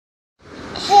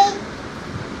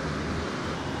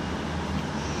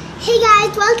Hey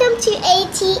guys, welcome to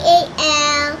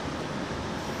ATAL.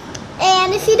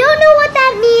 And if you don't know what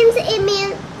that means, it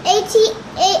means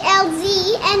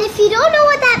ATALZZ. And if you don't know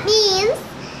what that means,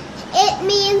 it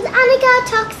means Annika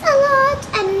talks a lot.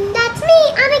 And that's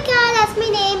me, Annika, that's my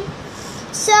name.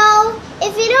 So,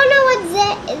 if you don't know what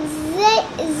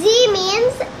Z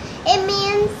means, it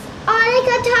means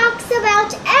Annika talks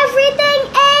about everything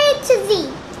A to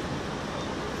Z.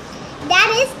 That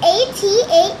is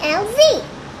ATALZZ.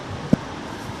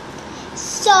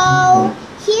 So,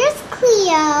 here's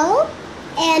Cleo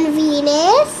and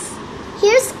Venus.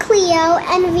 Here's Cleo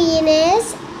and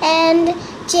Venus and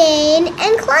Jane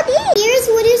and Claudine. Here's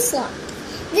Voodoo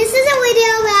Sloth. This is a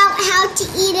video about how to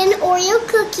eat an Oreo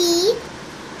cookie.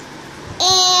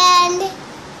 And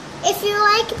if you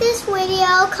like this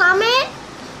video, comment,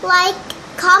 like,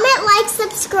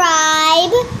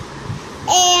 subscribe.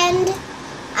 And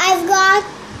I've got,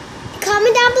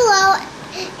 comment down below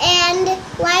and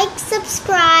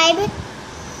subscribe,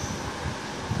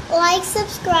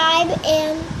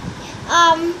 and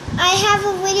I have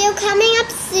a video coming up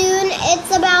soon.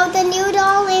 It's about the new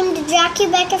doll named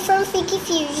Dracubecca from Fiki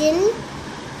Fusion.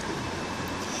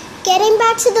 Getting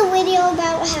back to the video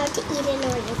about how to eat an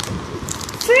Oreo cookie.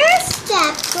 First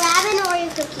step, grab an Oreo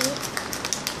cookie.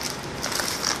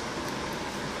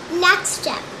 Next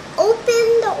step,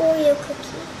 open the Oreo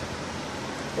cookie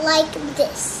like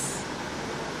this.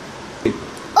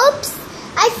 Oops,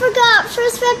 I forgot.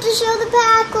 First we have to show the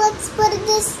pack. Let's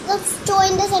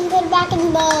join this and put it back in the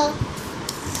bowl.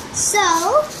 So,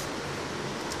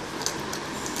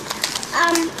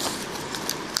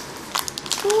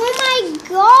 oh my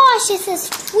gosh, it says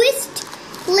twist,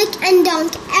 lick, and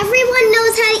dunk. Everyone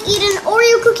knows how to eat an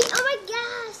Oreo cookie. Oh my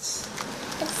gosh,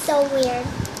 it's so weird.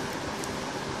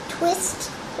 Twist,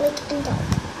 lick, and dunk.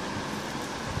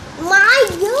 My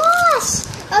gosh!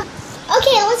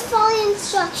 Okay, let's follow the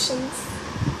instructions.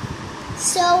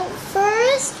 So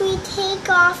first we take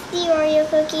off the Oreo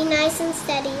cookie nice and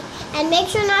steady and make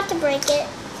sure not to break it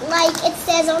like it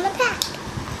says on the pack.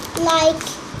 Like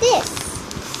this.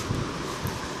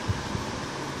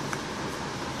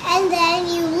 And then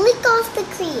you lick off the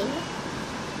cream.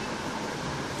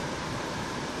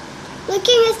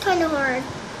 Licking is kind of hard.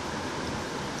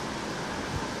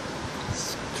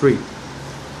 3.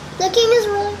 Licking is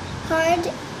really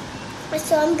hard,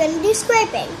 so I'm going to do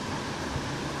scraping.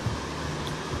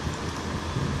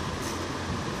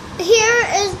 Here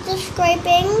is the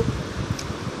scraping.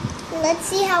 Let's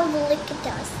see how the lick it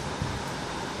does.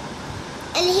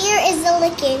 And here is the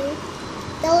licking.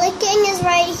 The licking is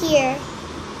right here.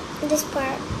 This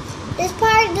part. This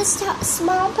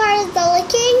small part is the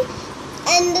licking,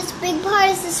 and this big part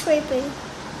is the scraping.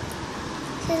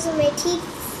 Here's my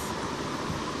teeth.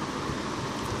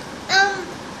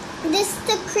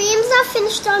 The cream's not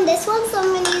finished on this one, so I'm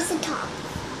going to use the top.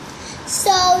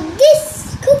 So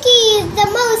this cookie is the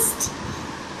most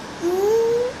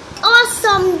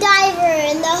awesome diver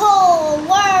in the whole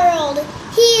world.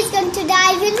 He's going to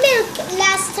dive in milk.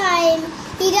 Last time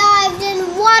he dived in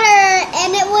water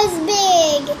and it was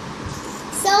big.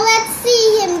 So let's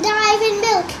see him dive in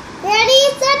milk. Ready,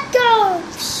 set, go!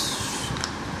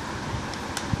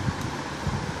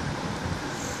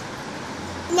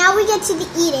 Now we get to the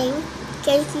eating.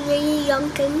 Get to the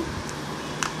yunking.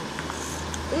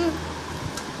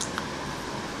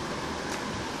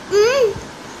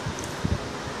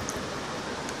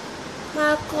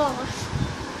 My gosh.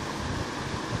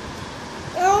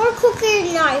 Your cookie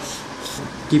is nice.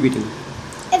 Keep eating.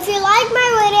 If you like my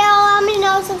video, let me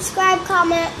know, subscribe,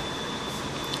 comment.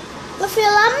 If you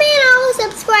love me and all,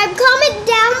 subscribe, comment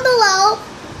down below.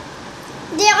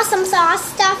 The awesome sauce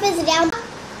stuff is down.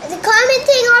 The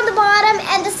commenting on the bottom